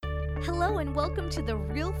Hello and welcome to the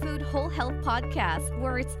Real Food Whole Health Podcast,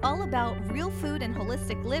 where it's all about real food and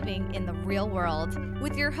holistic living in the real world,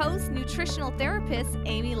 with your host, nutritional therapist,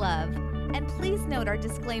 Amy Love. And please note our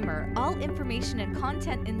disclaimer, all information and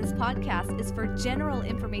content in this podcast is for general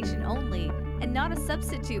information only and not a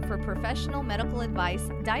substitute for professional medical advice,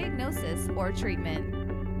 diagnosis, or treatment.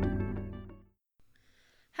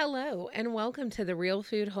 Hello, and welcome to the Real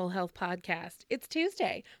Food Whole Health Podcast. It's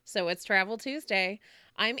Tuesday, so it's Travel Tuesday.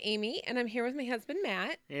 I'm Amy, and I'm here with my husband,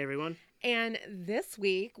 Matt. Hey, everyone. And this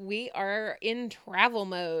week, we are in travel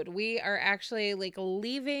mode. We are actually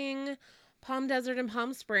leaving Palm Desert and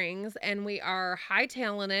Palm Springs, and we are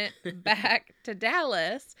hightailing it back to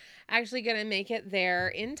Dallas. Actually going to make it there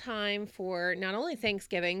in time for not only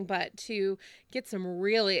Thanksgiving, but to get some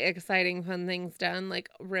really exciting fun things done, like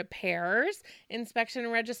repairs, inspection,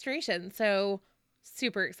 and registration. So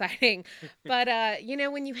super exciting. But,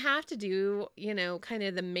 when you have to do, kind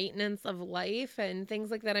of the maintenance of life and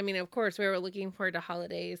things like that, I mean, of course, we were looking forward to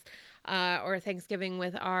holidays or Thanksgiving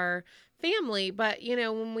with our family, but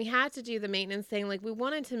when we had to do the maintenance thing, we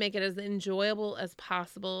wanted to make it as enjoyable as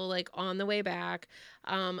possible, on the way back.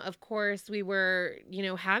 Of course, we were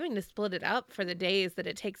having to split it up for the days that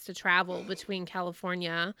it takes to travel between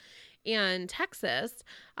California and Texas,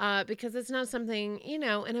 because it's not something in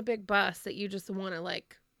a big bus that you just want to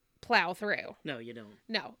plow through. No, you don't.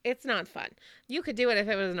 No, it's not fun. You could do it if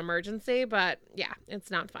it was an emergency, but yeah, it's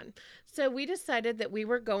not fun. So we decided that we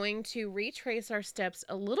were going to retrace our steps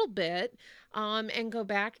a little bit and go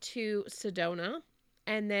back to Sedona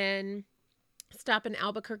and then stop in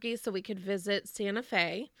Albuquerque so we could visit Santa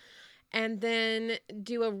Fe and then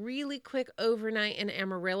do a really quick overnight in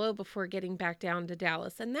Amarillo before getting back down to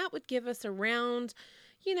Dallas. And that would give us around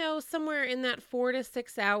somewhere in that 4 to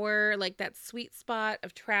 6 hour, that sweet spot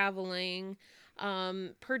of traveling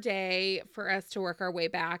per day for us to work our way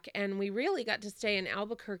back. And we really got to stay in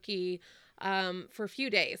Albuquerque for a few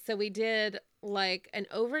days. So we did an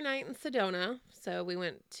overnight in Sedona. So we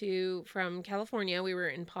went from California, we were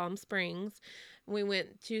in Palm Springs. We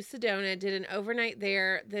went to Sedona, did an overnight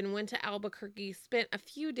there, then went to Albuquerque, spent a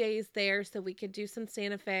few days there so we could do some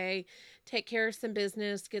Santa Fe, take care of some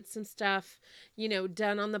business, get some stuff,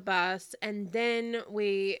 done on the bus. And then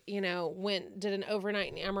we, did an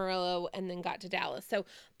overnight in Amarillo and then got to Dallas. So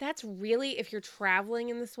that's really, if you're traveling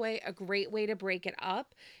in this way, a great way to break it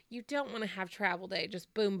up. You don't want to have travel day,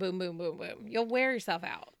 just boom, boom, boom, boom, boom. You'll wear yourself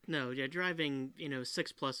out. No, yeah, driving,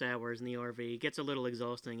 6+ hours in the RV gets a little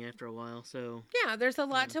exhausting after a while, so. Yeah, there's a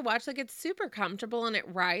lot to watch. It's super comfortable and it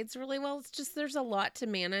rides really well. It's just there's a lot to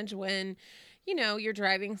manage when, you're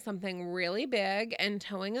driving something really big and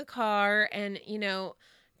towing a car and,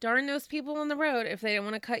 darn those people on the road if they don't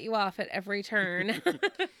want to cut you off at every turn.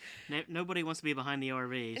 Nobody wants to be behind the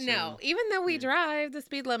RV. So. No, even though we drive the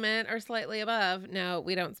speed limit or slightly above, no,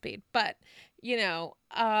 we don't speed. But,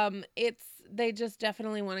 they just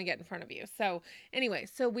definitely want to get in front of you. So anyway,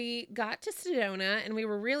 so we got to Sedona and we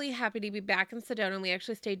were really happy to be back in Sedona. We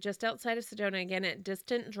actually stayed just outside of Sedona again at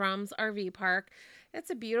Distant Drums RV Park. It's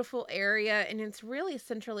a beautiful area and it's really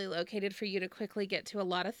centrally located for you to quickly get to a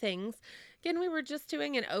lot of things. Again, we were just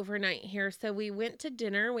doing an overnight here. So we went to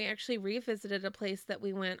dinner. We actually revisited a place that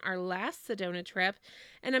we went our last Sedona trip.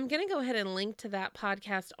 And I'm going to go ahead and link to that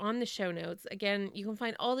podcast on the show notes. Again, you can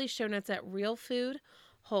find all these show notes at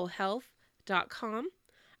realfoodwholehealth.com.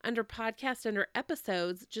 Under podcast, under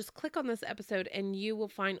episodes, just click on this episode and you will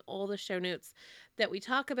find all the show notes that we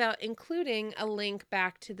talk about, including a link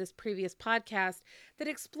back to this previous podcast that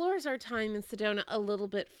explores our time in Sedona a little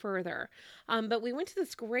bit further. But we went to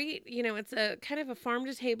this great, it's a kind of a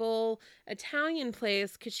farm-to-table Italian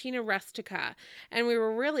place, Cucina Rustica, and we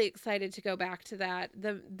were really excited to go back to that.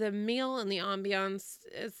 The meal and the ambiance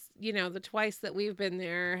is, the twice that we've been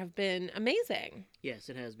there have been amazing. Yes,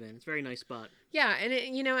 it has been. It's a very nice spot. Yeah,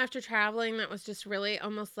 and after traveling, that was just really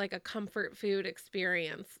almost like a comfort food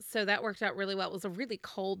experience. So that worked out really well. It was a really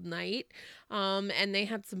cold night, and they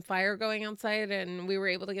had some fire going outside, and we were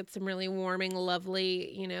able to get some really warming,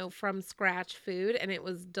 lovely, from scratch food, and it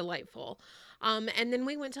was delightful. And then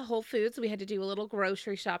we went to Whole Foods. We had to do a little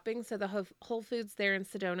grocery shopping, so the Whole Foods there in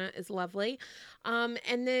Sedona is lovely.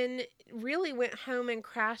 And then really went home and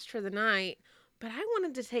crashed for the night. But I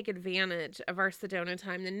wanted to take advantage of our Sedona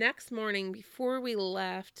time. The next morning, before we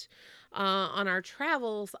left on our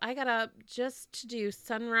travels, I got up just to do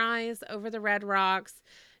sunrise over the Red Rocks,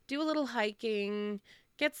 do a little hiking,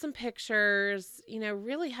 get some pictures,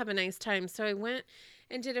 really have a nice time. So I went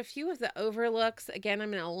and did a few of the overlooks. Again,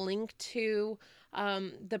 I'm going to link to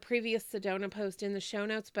the previous Sedona post in the show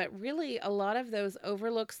notes, but really a lot of those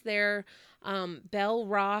overlooks there. Bell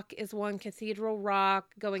Rock is one, Cathedral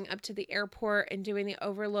Rock, going up to the airport and doing the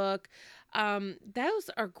overlook. Those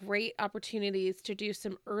are great opportunities to do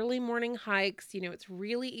some early morning hikes. You know, it's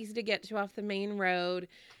really easy to get to off the main road.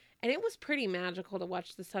 And it was pretty magical to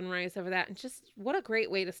watch the sunrise over that. And just what a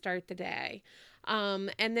great way to start the day.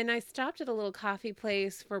 And then I stopped at a little coffee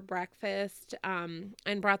place for breakfast and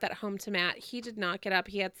brought that home to Matt. He did not get up.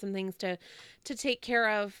 He had some things to take care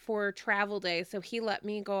of for travel day. So he let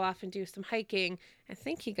me go off and do some hiking. I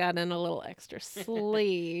think he got in a little extra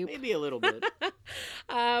sleep. Maybe a little bit.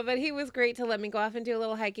 But he was great to let me go off and do a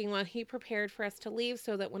little hiking while he prepared for us to leave,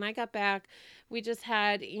 so that when I got back, we just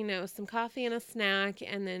had, you know, some coffee and a snack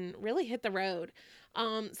and then really hit the road.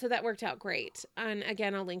 So that worked out great. And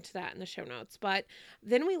again, I'll link to that in the show notes. But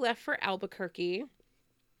then we left for Albuquerque.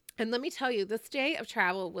 And let me tell you, this day of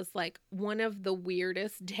travel was like one of the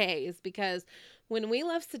weirdest days, because when we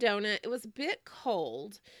left Sedona, it was a bit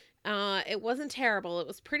cold. It wasn't terrible. It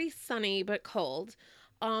was pretty sunny, but cold.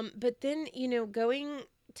 But then, you know, going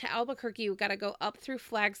to Albuquerque, you got to go up through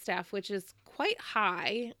Flagstaff, which is quite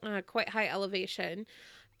high elevation.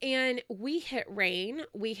 And we hit rain,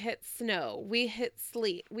 we hit snow, we hit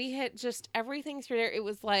sleet, we hit just everything through there. It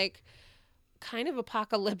was like kind of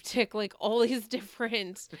apocalyptic, like all these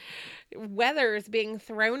different weathers being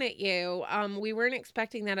thrown at you. We weren't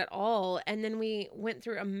expecting that at all. And then we went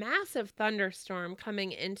through a massive thunderstorm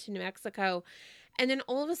coming into New Mexico. And then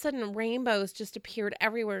all of a sudden, rainbows just appeared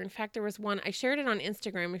everywhere. In fact, there was one, I shared it on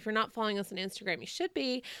Instagram. If you're not following us on Instagram, you should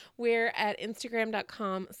be. We're at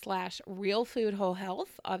instagram.com/realfoodwholehealth.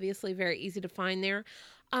 Obviously, very easy to find there.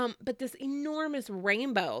 But this enormous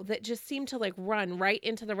rainbow that just seemed to like run right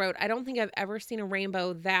into the road. I don't think I've ever seen a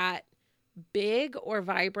rainbow that big or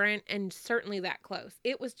vibrant, and certainly that close.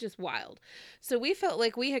 It was just wild. So we felt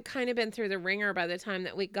like we had kind of been through the ringer by the time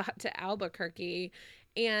that we got to Albuquerque.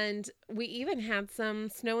 And we even had some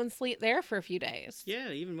snow and sleet there for a few days. Yeah,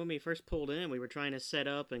 even when we first pulled in, we were trying to set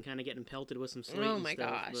up and kind of getting pelted with some sleet. Oh and my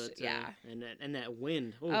stuff, gosh, but, yeah. And that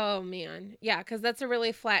wind. Ooh. Oh man, yeah, because that's a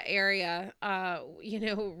really flat area, you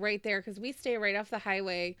know, right there. Because we stay right off the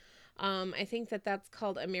highway. I think that's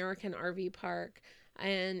called American RV Park,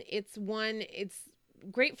 and it's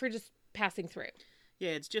great for just passing through.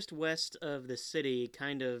 Yeah, it's just west of the city,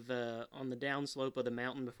 kind of on the downslope of the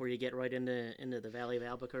mountain before you get right into the valley of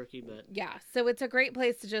Albuquerque. But yeah, so it's a great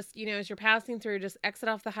place to just, you know, as you're passing through, just exit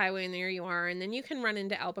off the highway and there you are. And then you can run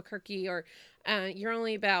into Albuquerque, or you're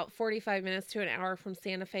only about 45 minutes to an hour from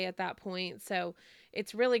Santa Fe at that point. So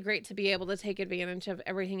it's really great to be able to take advantage of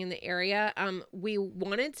everything in the area. We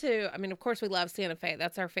wanted to, I mean, of course we love Santa Fe.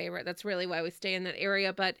 That's our favorite. That's really why we stay in that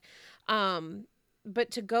area.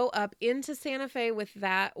 But to go up into Santa Fe with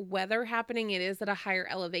that weather happening, it is at a higher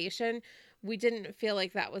elevation. We didn't feel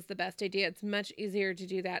like that was the best idea. It's much easier to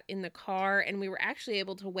do that in the car. And we were actually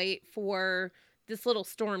able to wait for this little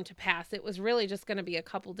storm to pass. It was really just going to be a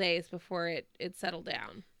couple days before it settled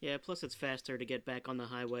down. Yeah, plus it's faster to get back on the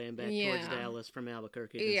highway and back towards Dallas from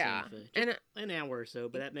Albuquerque than Santa Fe. Just an hour or so,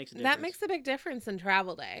 but that makes a difference. That makes a big difference in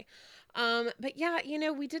travel day. But yeah, you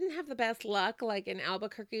know, we didn't have the best luck like in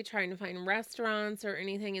Albuquerque trying to find restaurants or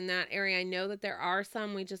anything in that area. I know that there are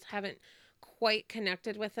some, we just haven't quite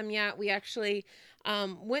connected with them yet. We actually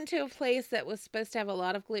went to a place that was supposed to have a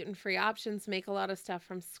lot of gluten-free options, make a lot of stuff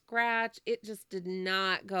from scratch. It just did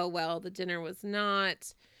not go well. The dinner was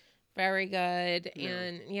not very good. No.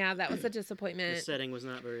 And yeah, that was a disappointment. The setting was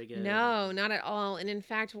not very good. No, not at all. And in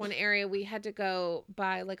fact, one area we had to go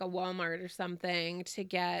by like a Walmart or something to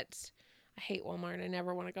get, I hate Walmart. I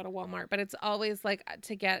never want to go to Walmart, but it's always like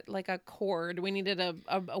to get like a cord. We needed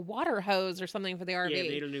a water hose or something for the RV. Yeah, we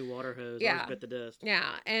need a new water hose. Yeah. Ours bit the dust. Yeah.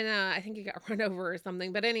 And I think it got run over or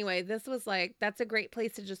something. But anyway, this was like, that's a great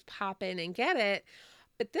place to just pop in and get it.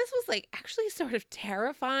 But this was like actually sort of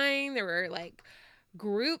terrifying. There were like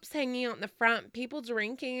groups hanging out in the front, people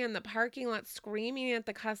drinking in the parking lot, screaming at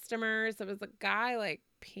the customers. There was a guy like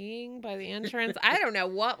peeing by the entrance. I don't know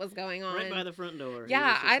what was going on. Right by the front door.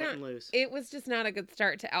 Yeah, I don't. Loose. It was just not a good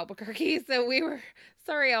start to Albuquerque. So we were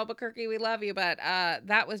sorry, Albuquerque, we love you, but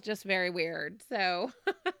that was just very weird. So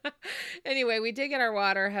anyway, we did get our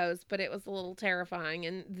water hose, but it was a little terrifying.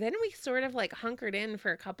 And then we sort of like hunkered in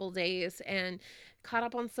for a couple days and caught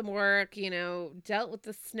up on some work, dealt with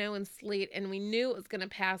the snow and sleet, and we knew it was going to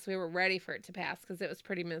pass. We were ready for it to pass because it was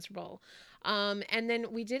pretty miserable. And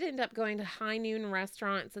then we did end up going to High Noon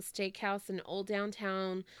Restaurant. It's a steakhouse in old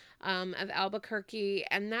downtown of Albuquerque,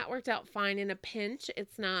 and that worked out fine in a pinch.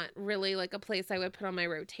 It's not really like a place I would put on my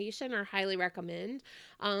rotation or highly recommend,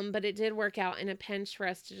 but it did work out in a pinch for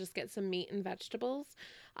us to just get some meat and vegetables.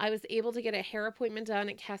 I was able to get a hair appointment done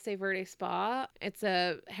at Casa Verde Spa. It's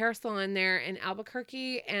a hair salon there in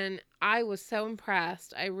Albuquerque, and I was so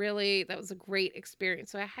impressed. That was a great experience.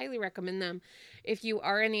 So I highly recommend them. If you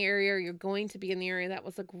are in the area or you're going to be in the area, that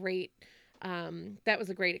was a great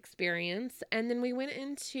experience. And then we went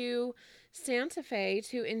into Santa Fe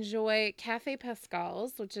to enjoy Cafe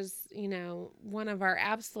Pascal's, which is, one of our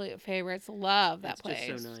absolute favorites. Love that place. It's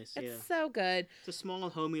just so nice. It's so good. It's a small,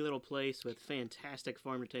 homey little place with fantastic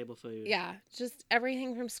farm-to-table food. Yeah, just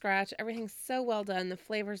everything from scratch. Everything's so well done. The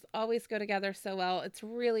flavors always go together so well. It's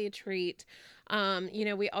really a treat.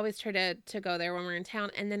 We always try to go there when we're in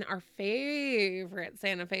town. And then our favorite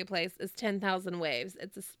Santa Fe place is 10,000 Waves.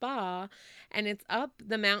 It's a spa, and it's up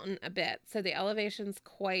the mountain a bit. So the elevation's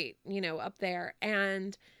quite, up there.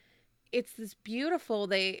 And it's this beautiful,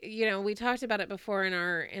 we talked about it before in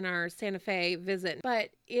our Santa Fe visit, but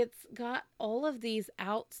it's got all of these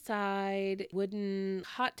outside wooden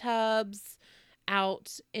hot tubs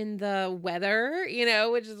out in the weather,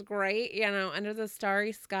 which is great, under the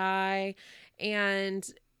starry sky. And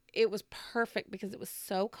it was perfect because it was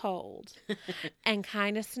so cold and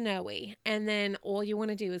kind of snowy. And then all you want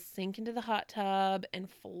to do is sink into the hot tub and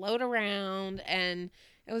float around, and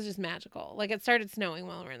it was just magical. Like, it started snowing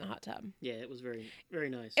while we were in the hot tub. Yeah, it was very, very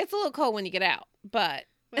nice. It's a little cold when you get out, but...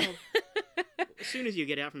 Well, as soon as you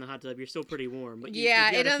get out from the hot tub, you're still pretty warm. But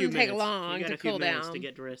it doesn't take long to cool down. To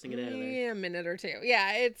get dressed and get out of there. Yeah, a minute or two.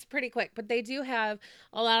 Yeah, it's pretty quick. But they do have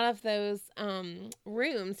a lot of those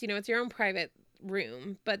rooms. It's your own private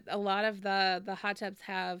room, but a lot of the hot tubs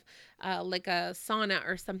have like a sauna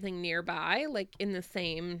or something nearby, like in the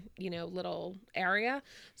same little area,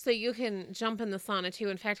 so you can jump in the sauna too.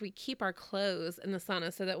 In fact, we keep our clothes in the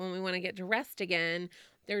sauna so that when we want to get dressed again,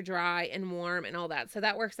 they're dry and warm and all that. So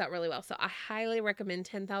that works out really well. So I highly recommend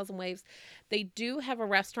 10,000 Waves. They do have a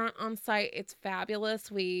restaurant on site. It's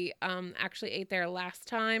fabulous. We actually ate there last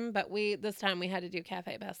time, but this time we had to do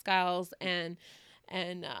Cafe Pascal's and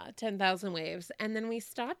 10,000 Waves. And then we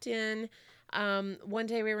stopped in one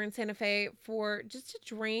day we were in Santa Fe for just to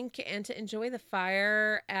drink and to enjoy the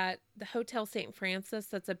fire at the Hotel St. Francis.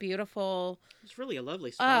 That's a beautiful... It's really a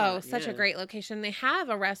lovely spot. Oh, such a great location. They have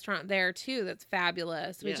a restaurant there, too, that's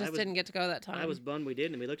fabulous. We just didn't get to go that time. I was bummed we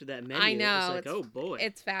didn't. We looked at that menu. I know. It was like, oh, boy.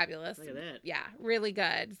 It's fabulous. Look at that. Yeah, really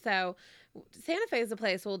good. So Santa Fe is a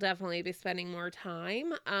place we'll definitely be spending more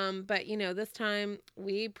time. But, this time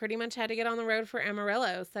we pretty much had to get on the road for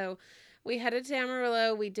Amarillo. So we headed to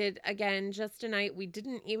Amarillo. We did, again, just a night. We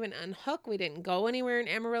didn't even unhook. We didn't go anywhere in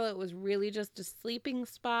Amarillo. It was really just a sleeping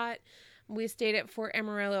spot. We stayed at Fort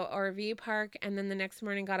Amarillo RV Park, and then the next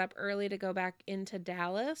morning got up early to go back into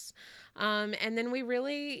Dallas. And then we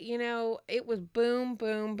really, it was boom,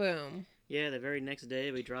 boom, boom. Yeah, the very next day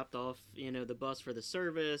we dropped off, the bus for the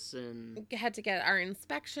service and had to get our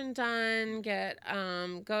inspection done,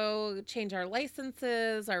 go change our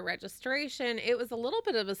licenses, our registration. It was a little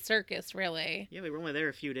bit of a circus, really. Yeah, we were only there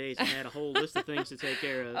a few days and had a whole list of things to take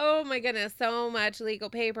care of. Oh my goodness, so much legal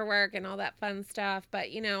paperwork and all that fun stuff. But,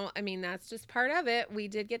 that's just part of it. We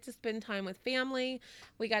did get to spend time with family.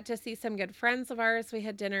 We got to see some good friends of ours. We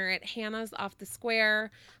had dinner at Hannah's off the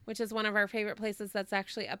square, which is one of our favorite places that's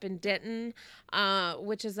actually up in Denton.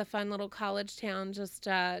 Which is a fun little college town just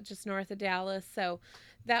north of Dallas. So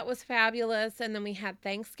that was fabulous. And then we had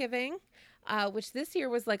Thanksgiving, which this year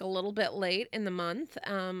was like a little bit late in the month.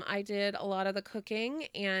 I did a lot of the cooking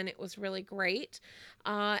and it was really great.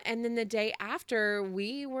 And then the day after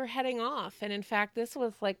we were heading off. And in fact, this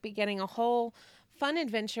was like beginning a whole fun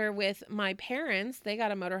adventure with my parents. They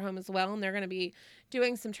got a motorhome as well, and they're going to be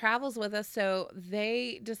doing some travels with us. So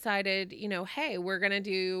they decided, hey,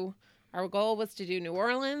 our goal was to do New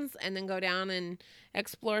Orleans and then go down and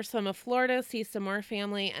explore some of Florida, see some more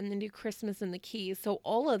family, and then do Christmas in the Keys. So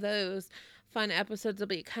all of those fun episodes will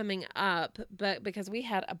be coming up, but because we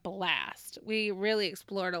had a blast. We really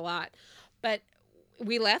explored a lot. But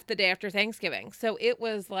we left the day after Thanksgiving. So it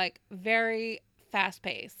was like very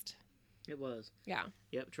fast-paced. It was. Yeah.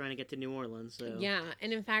 Yep, trying to get to New Orleans. So. Yeah,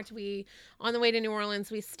 and in fact, on the way to New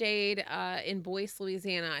Orleans, we stayed in Boyce,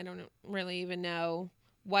 Louisiana. I don't really even know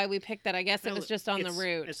why we picked that. I guess it was just on the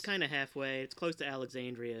route. It's kind of halfway. It's close to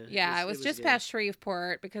Alexandria. Yeah, it was just good. Past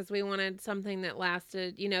Shreveport because we wanted something that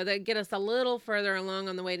lasted, that'd get us a little further along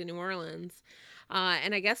on the way to New Orleans.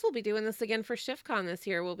 And I guess we'll be doing this again for ShiftCon this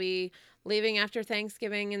year. We'll be leaving after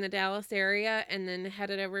Thanksgiving in the Dallas area and then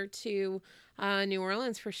headed over to New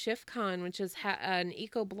Orleans for ShiftCon, which is an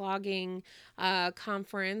eco-blogging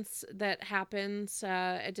conference that happens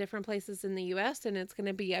at different places in the U.S. And it's going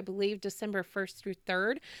to be, I believe, December 1st through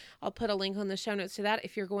 3rd. I'll put a link on the show notes to that.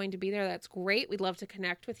 If you're going to be there, that's great. We'd love to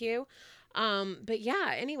connect with you. But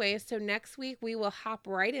yeah, anyway, so next week we will hop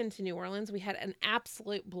right into New Orleans. We had an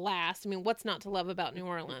absolute blast. I mean, what's not to love about New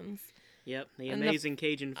Orleans? Yep, the amazing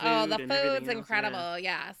Cajun food. Oh, the and everything food's else, incredible.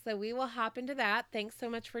 Yeah, so we will hop into that. Thanks so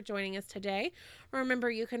much for joining us today.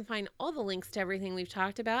 Remember, you can find all the links to everything we've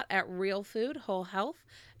talked about at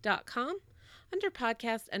realfoodwholehealth.com. Under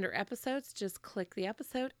podcast, under episodes, just click the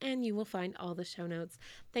episode and you will find all the show notes.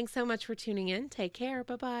 Thanks so much for tuning in. Take care.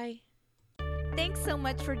 Bye-bye. Thanks so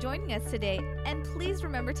much for joining us today, and please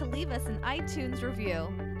remember to leave us an iTunes review.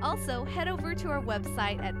 Also, head over to our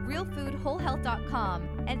website at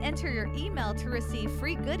realfoodwholehealth.com and enter your email to receive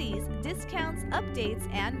free goodies, discounts, updates,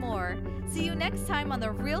 and more. See you next time on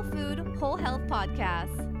the Real Food Whole Health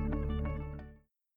Podcast.